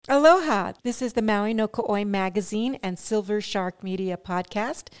Aloha. This is the Maui no Ka'oi magazine and Silver Shark Media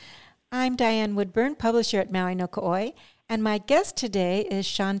podcast. I'm Diane Woodburn, publisher at Maui no Ka'oi, and my guest today is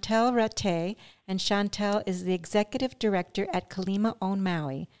Chantal Ratte, and Chantal is the executive director at Ka Lima O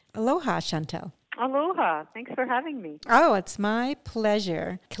Maui. Aloha, Chantal. Aloha. Thanks for having me. Oh, it's my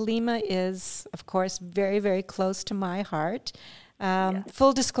pleasure. Ka Lima is, of course, very, very close to my heart. Yes.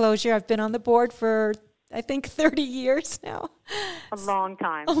 Full disclosure, I've been on the board for, I think, 30 years now. A long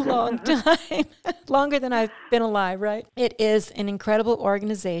time. A long time. Longer than I've been alive, right? It is an incredible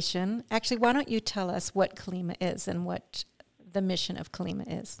organization. Actually, why don't you tell us what Ka Lima is and what the mission of Ka Lima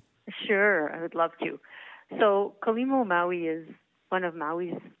is? Sure, I would love to. So Ka Lima O Maui is one of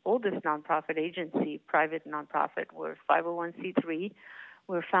Maui's oldest nonprofit agency, private nonprofit. We're 501c3.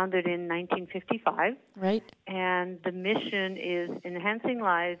 We're founded in 1955. Right. And the mission is enhancing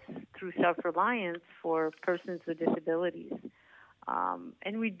lives through self-reliance for persons with disabilities.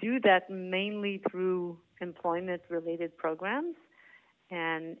 And we do that mainly through employment-related programs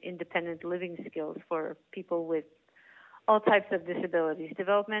and independent living skills for people with all types of disabilities,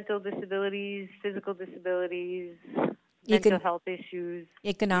 developmental disabilities, physical disabilities, mental health issues.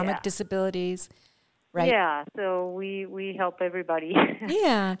 Economic disabilities. Right. Yeah, so we help everybody.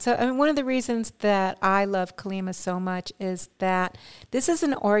 Yeah, so I mean, one of the reasons that I love Ka Lima so much is that this is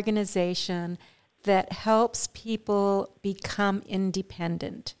an organization that helps people become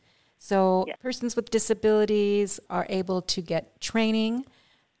independent. So persons with disabilities are able to get training,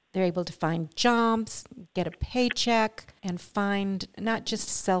 they're able to find jobs, get a paycheck, and find not just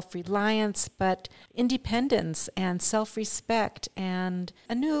self-reliance, but independence and self-respect and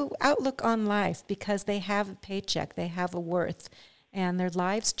a new outlook on life because they have a paycheck, they have a worth, and their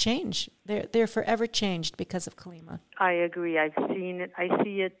lives change. They're forever changed because of Ka Lima. I agree. I've seen it. I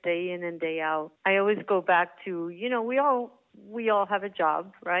see it day in and day out. I always go back to, we all have a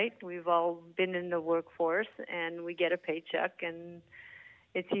job, right? We've all been in the workforce, and we get a paycheck, and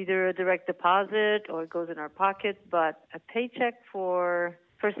it's either a direct deposit or it goes in our pocket, but a paycheck for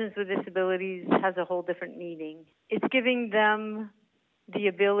persons with disabilities has a whole different meaning. It's giving them the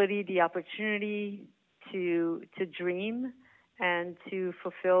ability, the opportunity to dream and to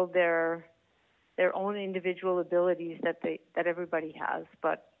fulfill their own individual abilities that everybody has,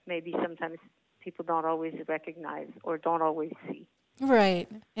 but maybe sometimes people don't always recognize or don't always see. Right.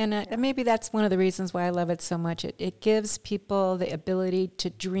 And maybe that's one of the reasons why I love it so much. It gives people the ability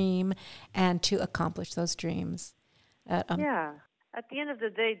to dream and to accomplish those dreams. Yeah. At the end of the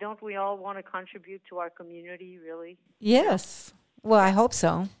day, don't we all want to contribute to our community, really? Yes. Well, I hope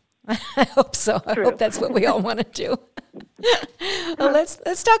so. I hope so. True. I hope that's what we all want to do. Well,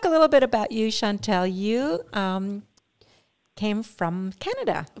 let's talk a little bit about you, Chantal. You came from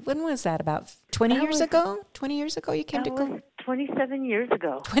Canada. When was that? About 20 years ago? 20 years ago you came to Canada? 27 years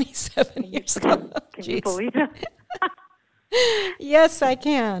ago. 27 years ago. Can you believe it? Yes, I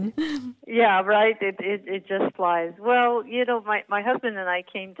can. Yeah, right. It just flies. Well, my husband and I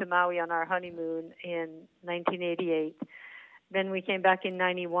came to Maui on our honeymoon in 1988. Then we came back in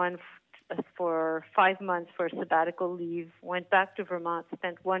 91 for 5 months for sabbatical leave, went back to Vermont,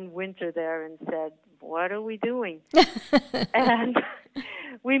 spent one winter there and said, what are we doing? And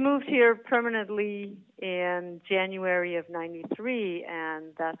we moved here permanently in January of 93, and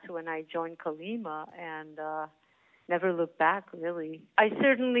that's when I joined Ka Lima and never looked back, really. I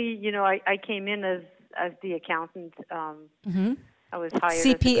certainly, I came in as the accountant. I was hired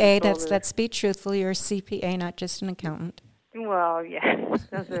CPA, as a let's be truthful, you're a CPA, not just an accountant. Well, yeah,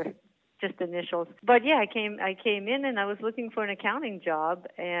 those are just initials. But yeah, I came in and I was looking for an accounting job,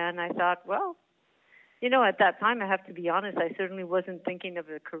 and I thought, well, at that time, I have to be honest, I certainly wasn't thinking of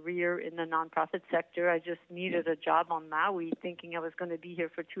a career in the nonprofit sector. I just needed a job on Maui, thinking I was going to be here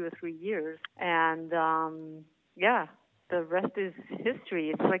for 2 or 3 years. And, the rest is history.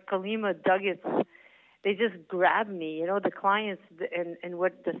 It's like Ka Lima they just grabbed me. The clients and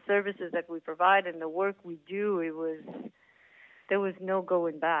what the services that we provide and the work we do, there was no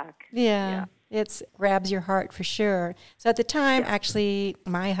going back. Yeah. It grabs your heart for sure. So at the time, actually,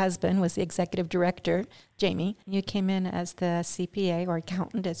 my husband was the executive director, Jamie. You came in as the CPA or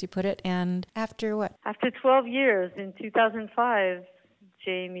accountant, as you put it. And after what? After 12 years, in 2005,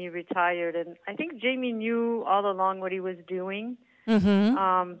 Jamie retired. And I think Jamie knew all along what he was doing,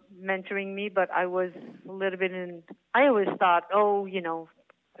 mentoring me. But I was a little bit I always thought,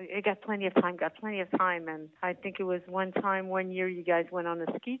 I got plenty of time. And I think it was one year you guys went on a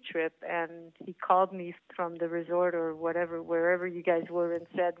ski trip, and he called me from the resort or wherever you guys were, and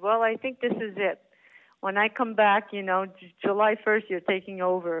said, well, I think this is it. When I come back, July 1st, you're taking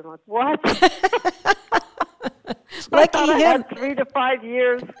over. I'm like, what? I thought Lucky I him. had 3 to 5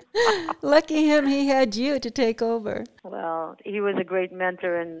 years. Lucky him, he had you to take over. Well, he was a great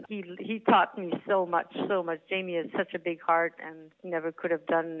mentor, and he taught me so much, so much. Jamie has such a big heart, and never could have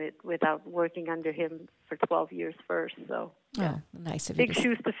done it without working under him for 12 years first. So, yeah. Oh, nice of you. Big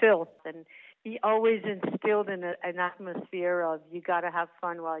shoes to fill. And he always instilled in an atmosphere of you got to have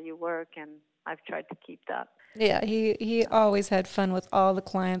fun while you work, and I've tried to keep that. Yeah, he always had fun with all the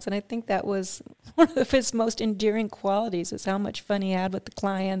clients, and I think that was one of his most endearing qualities is how much fun he had with the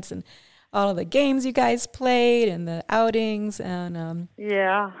clients and all of the games you guys played and the outings and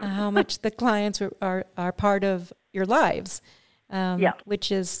how much the clients are part of your lives, which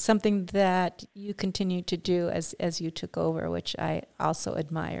is something that you continued to do as you took over, which I also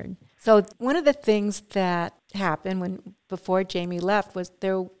admired. So one of the things that happened before Jamie left was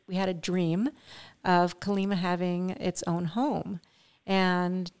we had a dream of Ka Lima having its own home.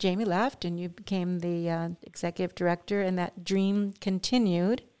 And Jamie left, and you became the executive director, and that dream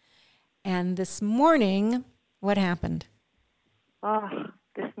continued. And this morning, what happened? Oh,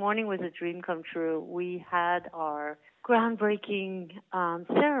 this morning was a dream come true. We had our groundbreaking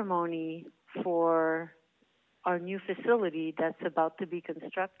ceremony for our new facility that's about to be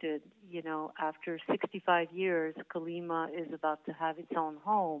constructed. You know, after 65 years, Ka Lima is about to have its own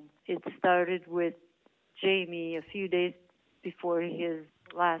home. It started with Jamie a few days before his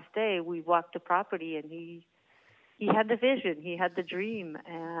last day. We walked the property, and he had the vision, he had the dream,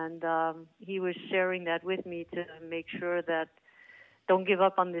 and he was sharing that with me to make sure that don't give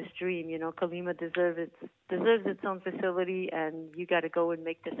up on this dream. You know, Ka Lima deserves its own facility, and you got to go and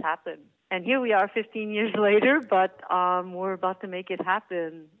make this happen. And here we are 15 years later, but we're about to make it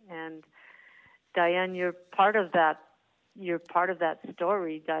happen. And Diane, you're part of that. You're part of that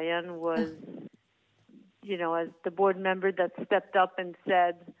story. Diane was, you know, as the board member that stepped up and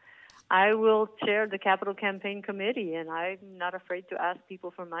said, I will chair the capital campaign committee, and I'm not afraid to ask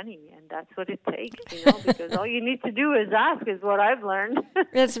people for money, and that's what it takes, you know, because all you need to do is ask, is what I've learned.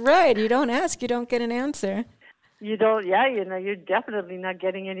 That's right. You don't ask, you don't get an answer. You don't, you know, you're definitely not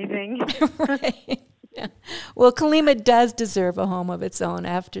getting anything. Right. Yeah. Well, Ka Lima does deserve a home of its own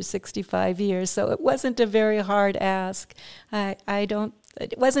after 65 years, so it wasn't a very hard ask.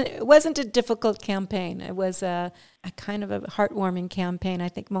 It wasn't a difficult campaign. It was a kind of a heartwarming campaign. I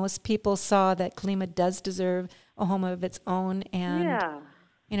think most people saw that Ka Lima does deserve a home of its own, and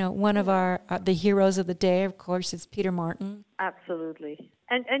you know, one of the heroes of the day, of course, is Peter Martin. Absolutely,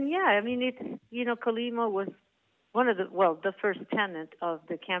 and I mean, it's, you know, Ka Lima was one of the first tenant of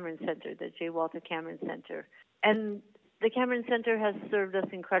the Cameron Center, the J. Walter Cameron Center. And the Cameron Center has served us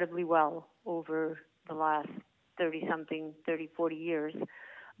incredibly well over the last 30, 40 years.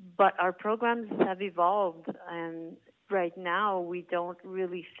 But our programs have evolved, and right now we don't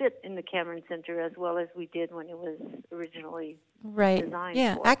really fit in the Cameron Center as well as we did when it was originally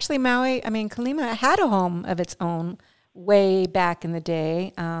designed for. Actually, Maui, I mean, Ka Lima had a home of its own way back in the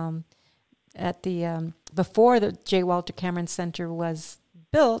day. At the before the J. Walter Cameron Center was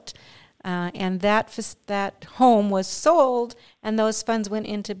built, and that home was sold, and those funds went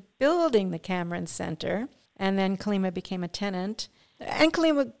into building the Cameron Center, and then Ka Lima became a tenant, and Ka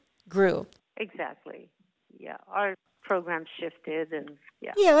Lima grew. Exactly. Yeah, our program shifted, and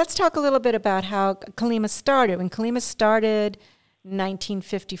Yeah, let's talk a little bit about how Ka Lima started. When Ka Lima started in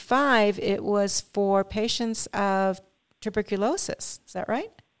 1955, it was for patients of tuberculosis. Is that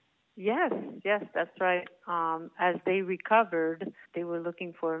right? Yes, that's right. As they recovered, they were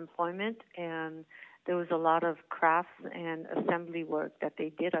looking for employment, and there was a lot of crafts and assembly work that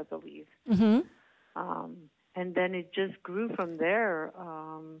they did, I believe. Mm-hmm. And then it just grew from there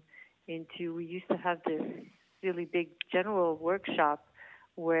into, we used to have this really big general workshop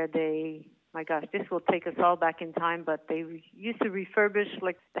where my gosh, this will take us all back in time, but they used to refurbish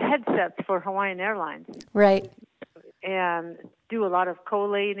like the headsets for Hawaiian Airlines. Right. And do a lot of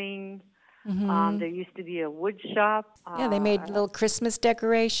collating. Mm-hmm. There used to be a wood shop. They made little Christmas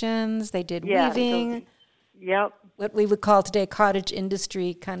decorations. They did weaving. Yep. What we would call today cottage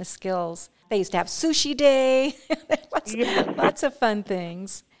industry kind of skills. They used to have sushi day. Lots of fun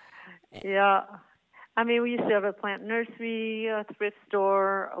things. Yeah. I mean, we used to have a plant nursery, a thrift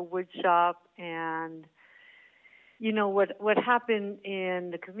store, a wood shop, and you know what happened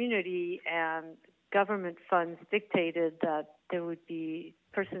in the community, and government funds dictated that there would be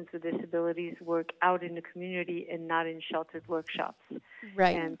persons with disabilities work out in the community and not in sheltered workshops.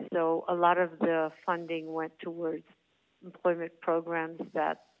 Right. And so a lot of the funding went towards employment programs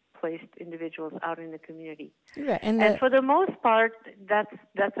that placed individuals out in the community. Right. And for the most part,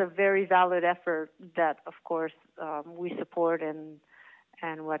 that's a very valid effort that, of course, we support and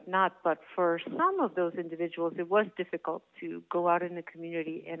and whatnot. But for some of those individuals, it was difficult to go out in the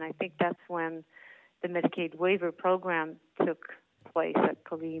community, and I think that's when the Medicaid waiver program took place at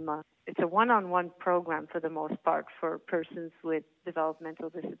Ka Lima. It's a one-on-one program for the most part for persons with developmental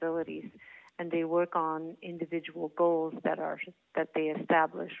disabilities, and they work on individual goals that they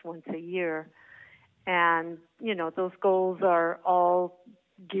establish once a year. And, those goals are all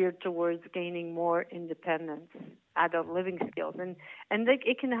geared towards gaining more independence, adult living skills. And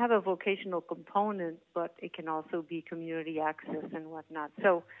it can have a vocational component, but it can also be community access and whatnot.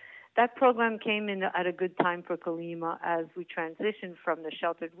 So that program came in at a good time for Ka Lima as we transitioned from the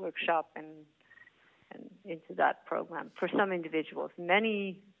sheltered workshop and into that program for some individuals.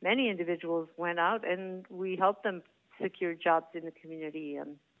 Many individuals went out, and we helped them secure jobs in the community,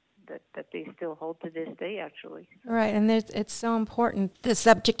 and that they still hold to this day, actually. Right, and it's so important. The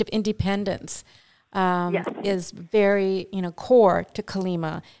subject of independence Yes. is very, core to Ka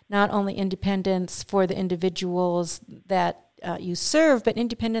Lima. Not only independence for the individuals that you serve, but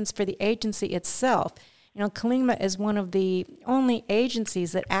independence for the agency itself. Ka Lima is one of the only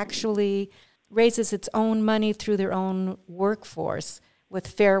agencies that actually raises its own money through their own workforce with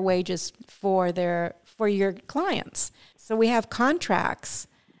fair wages for your clients. So we have contracts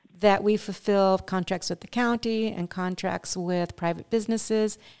that we fulfill, contracts with the county and contracts with private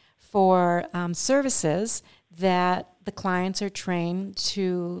businesses for services that the clients are trained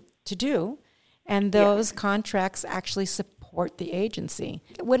to do. And those contracts actually support the agency.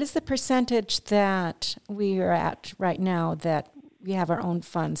 What is the percentage that we are at right now that we have our own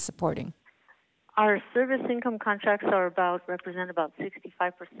funds supporting? Our service income contracts represent about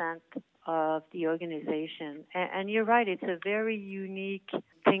 65% of the organization. And you're right, it's a very unique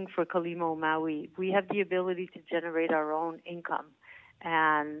thing for Ka Lima O Maui. We have the ability to generate our own income,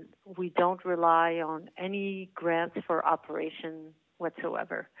 and we don't rely on any grants for operation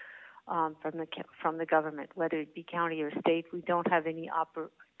whatsoever from the government, whether it be county or state. We don't have any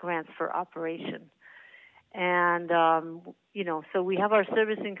grants for operation. And, so we have our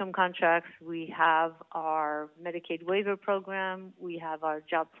service income contracts, we have our Medicaid waiver program, we have our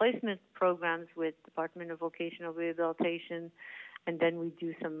job placement programs with Department of Vocational Rehabilitation, and then we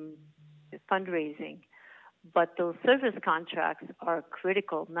do some fundraising. But those service contracts are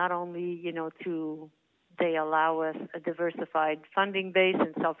critical, not only, they allow us a diversified funding base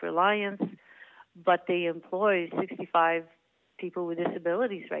and self-reliance, but they employ 65 people with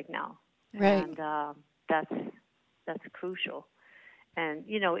disabilities right now. Right. And that's crucial. And,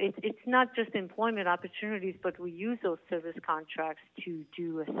 it's not just employment opportunities, but we use those service contracts to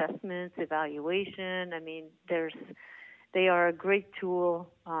do assessments, evaluation. I mean, they are a great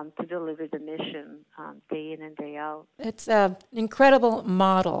tool to deliver the mission day in and day out. It's an incredible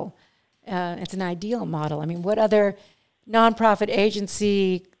model. It's an ideal model. I mean, what other nonprofit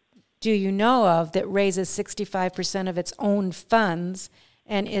agency do you know of that raises 65% of its own funds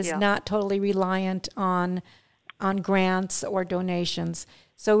and is not totally reliant on grants or donations?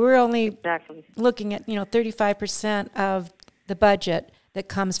 So we're only looking at 35% of the budget that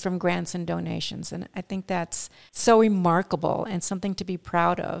comes from grants and donations, and I think that's so remarkable and something to be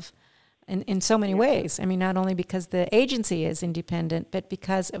proud of in so many ways. I mean, not only because the agency is independent, but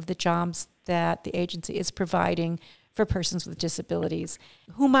because of the jobs that the agency is providing for persons with disabilities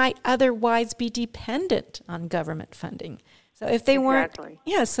who might otherwise be dependent on government funding. So if they weren't,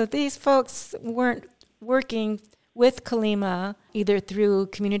 so these folks weren't working with Ka Lima either through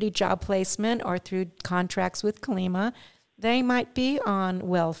community job placement or through contracts with Ka Lima, they might be on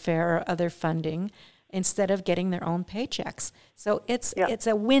welfare or other funding instead of getting their own paychecks. So it's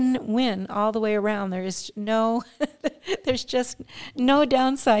a win-win all the way around. There's just no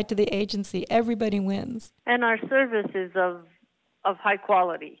downside to the agency. Everybody wins. And our service is of high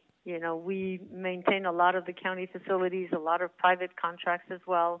quality. We maintain a lot of the county facilities, a lot of private contracts as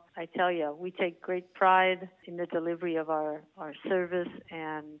well. I tell you, we take great pride in the delivery of our service,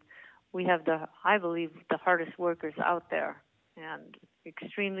 and we have I believe, the hardest workers out there, and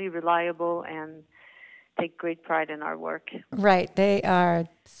extremely reliable, and take great pride in our work. Right. They are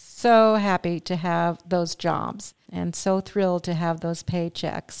so happy to have those jobs and so thrilled to have those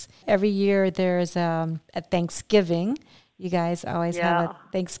paychecks. Every year there's a Thanksgiving. You guys always have a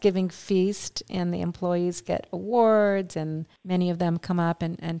Thanksgiving feast, and the employees get awards, and many of them come up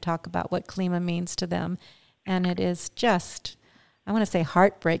and talk about what Ka Lima means to them. And it is just, I want to say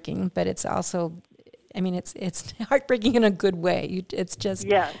heartbreaking, but it's also, it's heartbreaking in a good way. It's just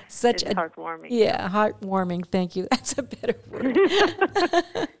such it's heartwarming. Yeah, heartwarming. Thank you. That's a better word.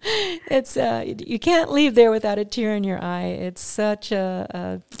 It's you can't leave there without a tear in your eye. It's such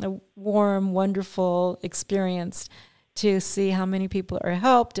a warm, wonderful experience to see how many people are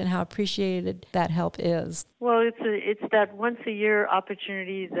helped and how appreciated that help is. Well, it's that once a year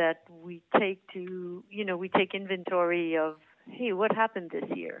opportunity that we take to, we take inventory of, hey, what happened this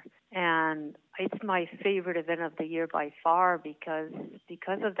year? And it's my favorite event of the year by far because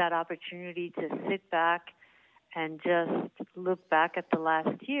of that opportunity to sit back and just look back at the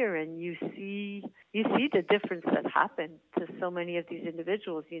last year, and you see the difference that happened to so many of these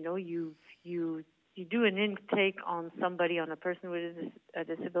individuals. You do an intake on somebody, on a person with a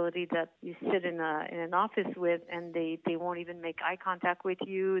disability that you sit in an office with, and they won't even make eye contact with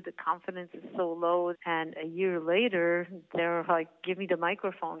you. The confidence is so low, and a year later, they're like, "Give me the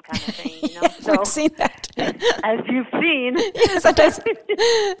microphone," kind of thing. Yes, so, we've seen that. as you've seen. Yes, it does.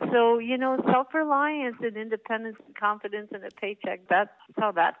 So, self-reliance and independence and confidence and a paycheck, that's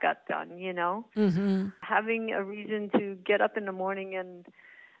how that got done, Mm-hmm. Having a reason to get up in the morning, and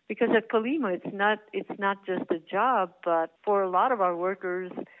because at Ka Lima, it's not just a job, but for a lot of our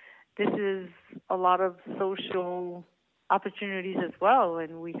workers, this is a lot of social opportunities as well.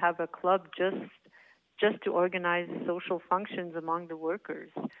 And we have a club just to organize social functions among the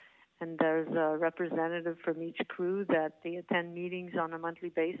workers. And there's a representative from each crew that they attend meetings on a monthly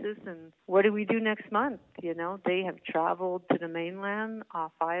basis. And what do we do next month? They have traveled to the mainland,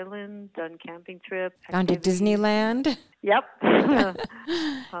 off island, done camping trips. Gone to Disneyland. Yep. Yeah,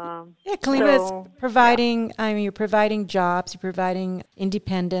 Ka Lima is providing, you're providing jobs, you're providing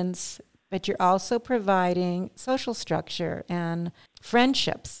independence, but you're also providing social structure and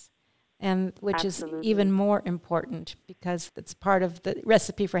friendships. And which Absolutely. is even more important because it's part of the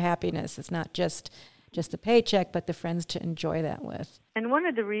recipe for happiness. It's not just a paycheck, but the friends to enjoy that with. And one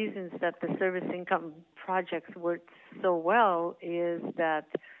of the reasons that the service income projects work so well is that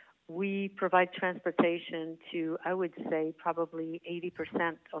we provide transportation to, I would say, probably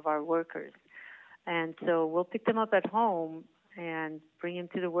 80% of our workers. And so we'll pick them up at home and bring them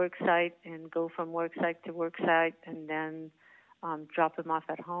to the work site and go from work site to work site and then drop them off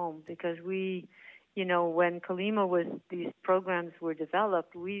at home, because when Ka Lima these programs were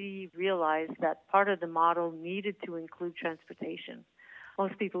developed, we realized that part of the model needed to include transportation.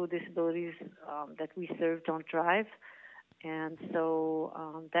 Most people with disabilities that we serve don't drive, and so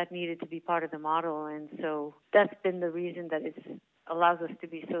that needed to be part of the model, and so that's been the reason that it allows us to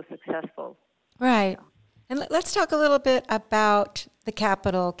be so successful. Right. And let's talk a little bit about the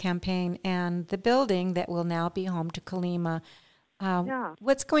Capital campaign and the building that will now be home to Ka Lima.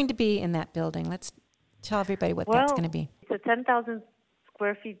 What's going to be in that building? Let's tell everybody what that's going to be. It's a 10,000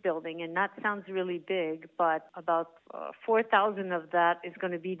 square feet building, and that sounds really big, but about 4,000 of that is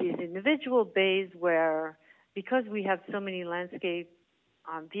going to be these individual bays where, because we have so many landscape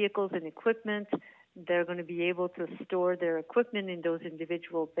vehicles and equipment, they're going to be able to store their equipment in those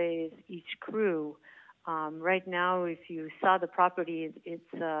individual bays, each crew. Right now, if you saw the property,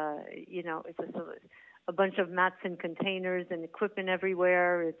 it's a bunch of mats and containers and equipment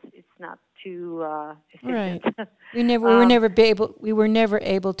everywhere. It's not too efficient. Right. We were never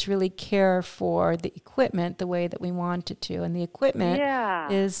able to really care for the equipment the way that we wanted to, and the equipment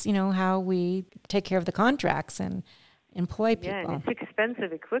is how we take care of the contracts and employ people. Yeah, and it's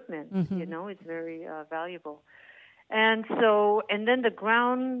expensive equipment. Mm-hmm. It's very valuable. And then the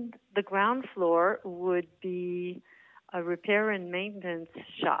ground floor would be a repair and maintenance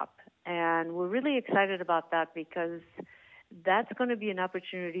shop. And we're really excited about that because that's going to be an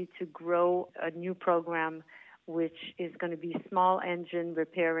opportunity to grow a new program, which is going to be small engine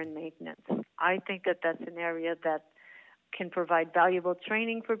repair and maintenance. I think that that's an area that can provide valuable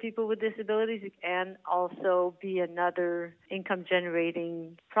training for people with disabilities and also be another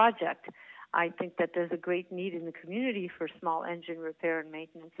income-generating project. I think that there's a great need in the community for small engine repair and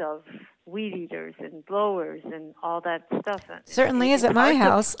maintenance of weed eaters and blowers and all that stuff. Certainly is at my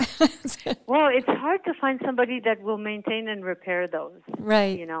house. Well, it's hard to find somebody that will maintain and repair those.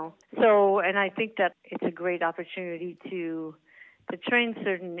 Right. So, and I think that it's a great opportunity to train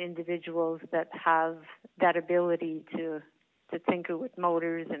certain individuals that have that ability to tinker with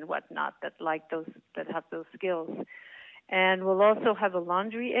motors and whatnot, that have those skills. And we'll also have a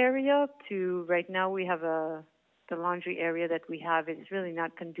laundry area right now we have the laundry area that we have is really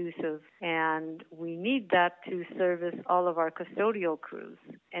not conducive, and we need that to service all of our custodial crews.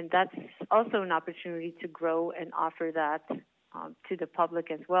 And that's also an opportunity to grow and offer that to the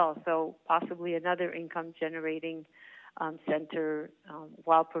public as well. So possibly another income-generating center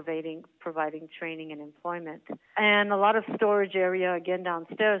while providing training and employment. And a lot of storage area, again,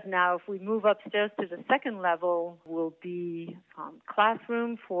 downstairs. Now, if we move upstairs to the second level, will be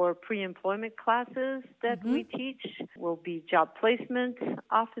classroom for pre-employment classes that we teach. Will be job placement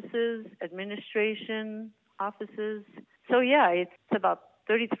offices, administration offices, So yeah, it's about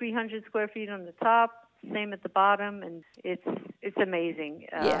 3,300 square feet on the top, same at the bottom, and it's amazing.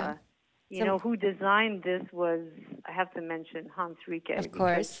 Yeah. You know, who designed this was, I have to mention, Hans Rieke. Of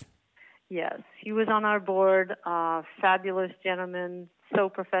course. Yes, he was on our board, fabulous gentleman, so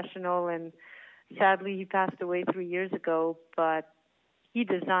professional, and sadly he passed away 3 years ago, but he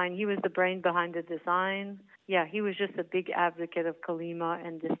was the brain behind the design. Yeah, he was just a big advocate of Ka Lima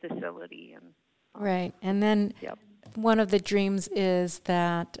and this facility. And right. And then one of the dreams is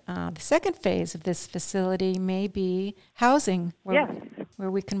that the second phase of this facility may be housing,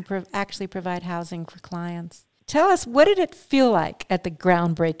 where we can actually provide housing for clients. Tell us, what did it feel like at the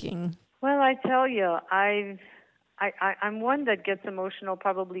groundbreaking? Well, I tell you, I'm one that gets emotional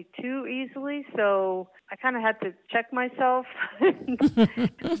probably too easily, so I kind of had to check myself.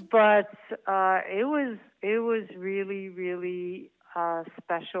 But it was really, really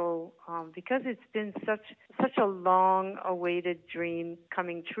special because it's been such a long-awaited dream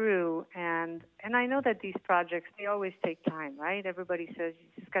coming true, and I know that these projects, they always take time, right? Everybody says you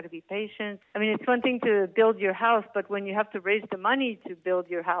just got to be patient. I mean, it's one thing to build your house, but when you have to raise the money to build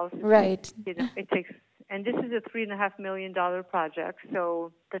your house, right? You know, it takes. And this is a $3.5 million project,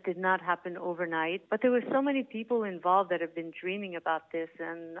 so that did not happen overnight. But there were so many people involved that have been dreaming about this,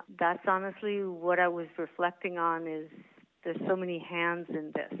 and that's honestly what I was reflecting on is there's so many hands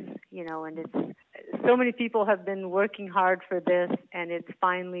in this, you know, and it's so many people have been working hard for this, and it's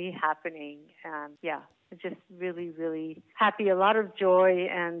finally happening. And yeah, just really, really happy, a lot of joy,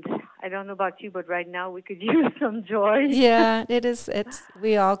 and I don't know about you, but right now we could use some joy. Yeah, it is.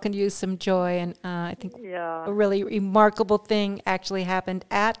 We all can use some joy, and I think a really remarkable thing actually happened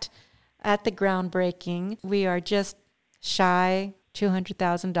at the groundbreaking. We are just shy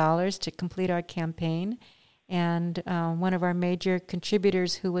 $200,000 to complete our campaign, and one of our major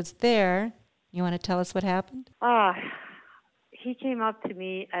contributors who was there, you want to tell us what happened? He came up to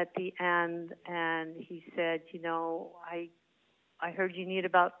me at the end and he said, you know, I heard you need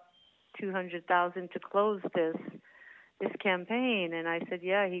about $200,000 to close this campaign. And I said,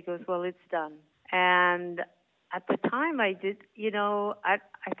 yeah. He goes, well, it's done. And at the time I did, you know, I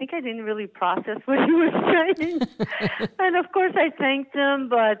think I didn't really process what he was saying. And of course I thanked him,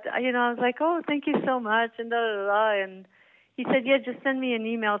 but, you know, I was like, oh, thank you so much, and And he said, yeah, just send me an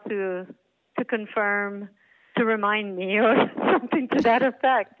email to confirm, to remind me, or something to that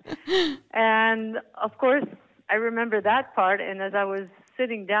effect. And of course, I remember that part. And as I was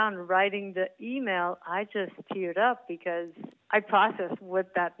sitting down writing the email, I just teared up because I processed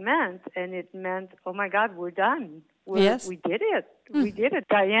what that meant. And it meant, oh my God, we're done. Yes. We did it. We did it,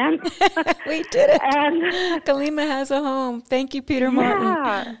 Diane. We did it. And Ka Lima has a home. Thank you, Peter Martin.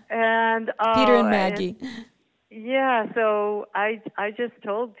 Yeah. And Peter and Maggie. Yeah, so I just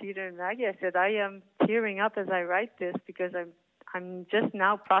told Peter and Maggie, I said, I am tearing up as I write this because I'm just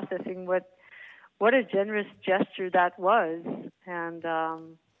now processing what a generous gesture that was. And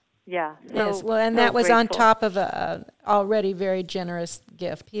yeah. Yes, well, and that was grateful. on top of a already very generous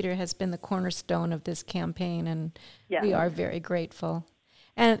gift. Peter has been the cornerstone of this campaign, and we are very grateful.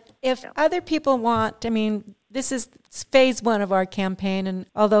 And if other people want, I mean, this is phase one of our campaign, and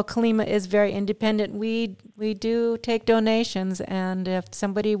although Ka Lima is very independent, we do take donations, and if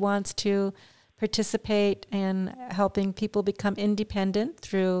somebody wants to participate in helping people become independent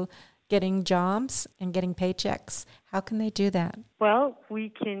through getting jobs and getting paychecks, how can they do that? Well, you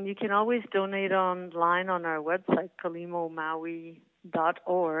can always donate online on our website,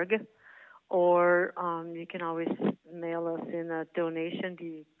 kalimomaui.org, or you can always mail us in a donation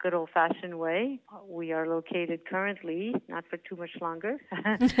the good old-fashioned way. We are located currently, not for too much longer,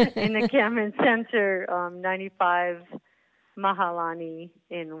 in the Cameron Center, 95 Mahalani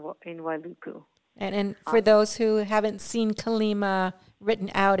in Wailuku. And for those who haven't seen Ka Lima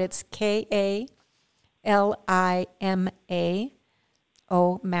written out, it's Kalima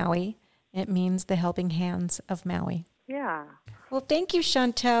O Maui. It means the helping hands of Maui. Yeah. Well, thank you,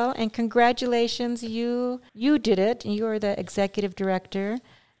 Chantal, and congratulations. You did it. You are the executive director.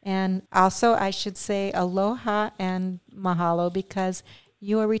 And also, I should say aloha and mahalo because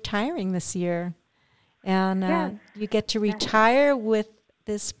you are retiring this year. And you get to retire with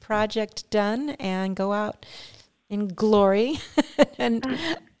this project done and go out in glory and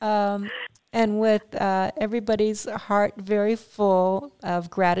with everybody's heart very full of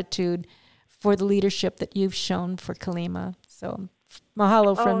gratitude for the leadership that you've shown for Ka Lima. So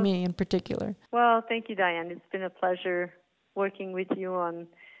mahalo from me in particular. Well, thank you, Diane. It's been a pleasure working with you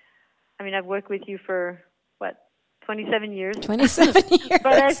I've worked with you for, 27 years. 27 years.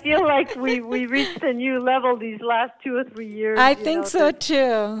 But I feel like we reached a new level these last 2 or 3 years. I think so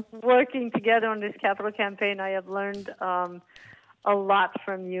too. Working together on this capital campaign, I have learned a lot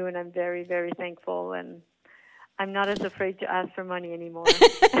from you, and I'm very, very thankful. And I'm not as afraid to ask for money anymore.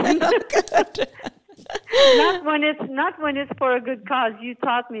 Good. Not when it's for a good cause. You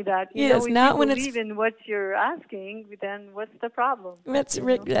taught me that. Yes, not when it's believe in what you're asking, then what's the problem? That's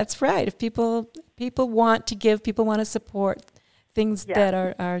right. If people want to give, people want to support things that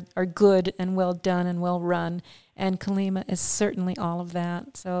are good and well done and well run. And Ka Lima is certainly all of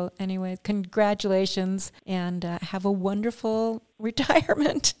that. So anyway, congratulations, and have a wonderful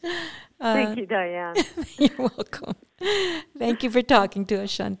retirement. Thank you, Diane. You're welcome. Thank you for talking to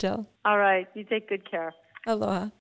us, Chantal. All right. You take good care. Aloha.